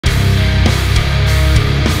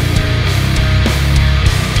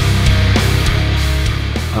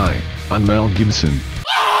I'm Mel Gibson.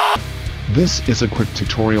 This is a quick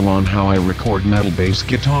tutorial on how I record metal bass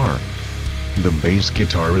guitar. The bass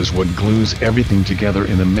guitar is what glues everything together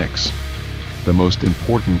in a mix. The most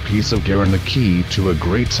important piece of gear and the key to a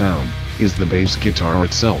great sound is the bass guitar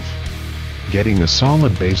itself. Getting a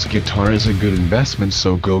solid bass guitar is a good investment,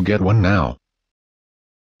 so go get one now.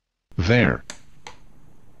 There.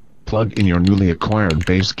 Plug in your newly acquired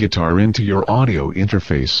bass guitar into your audio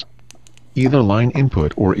interface. Either line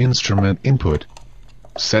input or instrument input.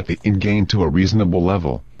 Set the in-gain to a reasonable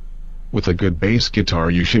level. With a good bass guitar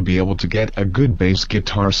you should be able to get a good bass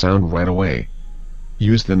guitar sound right away.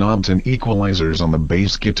 Use the knobs and equalizers on the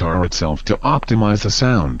bass guitar itself to optimize the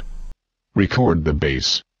sound. Record the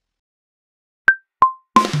bass.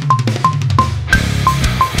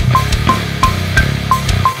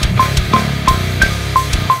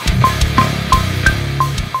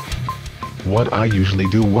 What I usually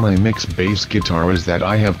do when I mix bass guitar is that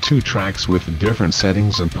I have two tracks with different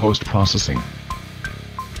settings and post-processing.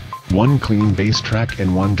 One clean bass track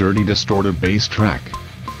and one dirty distorted bass track.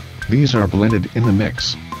 These are blended in the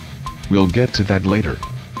mix. We'll get to that later.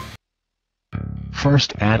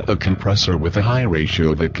 First, add a compressor with a high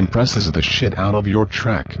ratio that compresses the shit out of your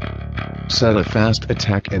track. Set a fast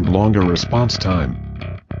attack and longer response time.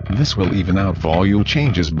 This will even out volume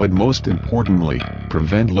changes, but most importantly,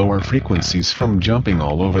 prevent lower frequencies from jumping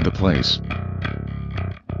all over the place.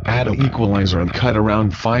 Add an equalizer and cut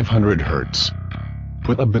around 500 Hz.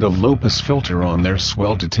 Put a bit of low-pass filter on their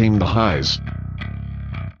swell to tame the highs.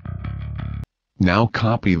 Now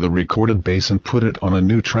copy the recorded bass and put it on a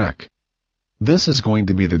new track. This is going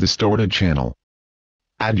to be the distorted channel.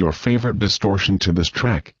 Add your favorite distortion to this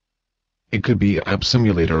track. It could be an amp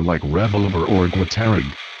simulator like Revolver or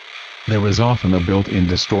Guitarig. There is often a built-in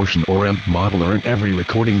distortion or amp modeler in every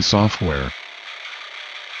recording software.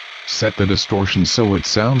 Set the distortion so it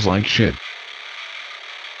sounds like shit.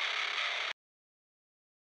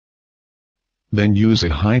 Then use a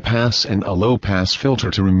high-pass and a low-pass filter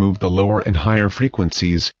to remove the lower and higher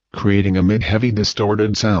frequencies, creating a mid-heavy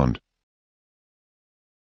distorted sound.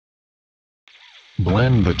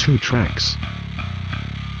 Blend the two tracks.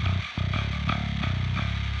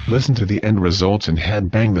 Listen to the end results and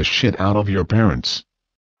headbang the shit out of your parents.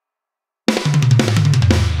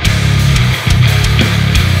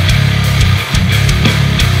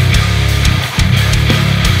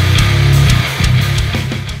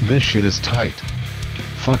 This shit is tight.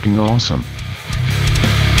 Fucking awesome.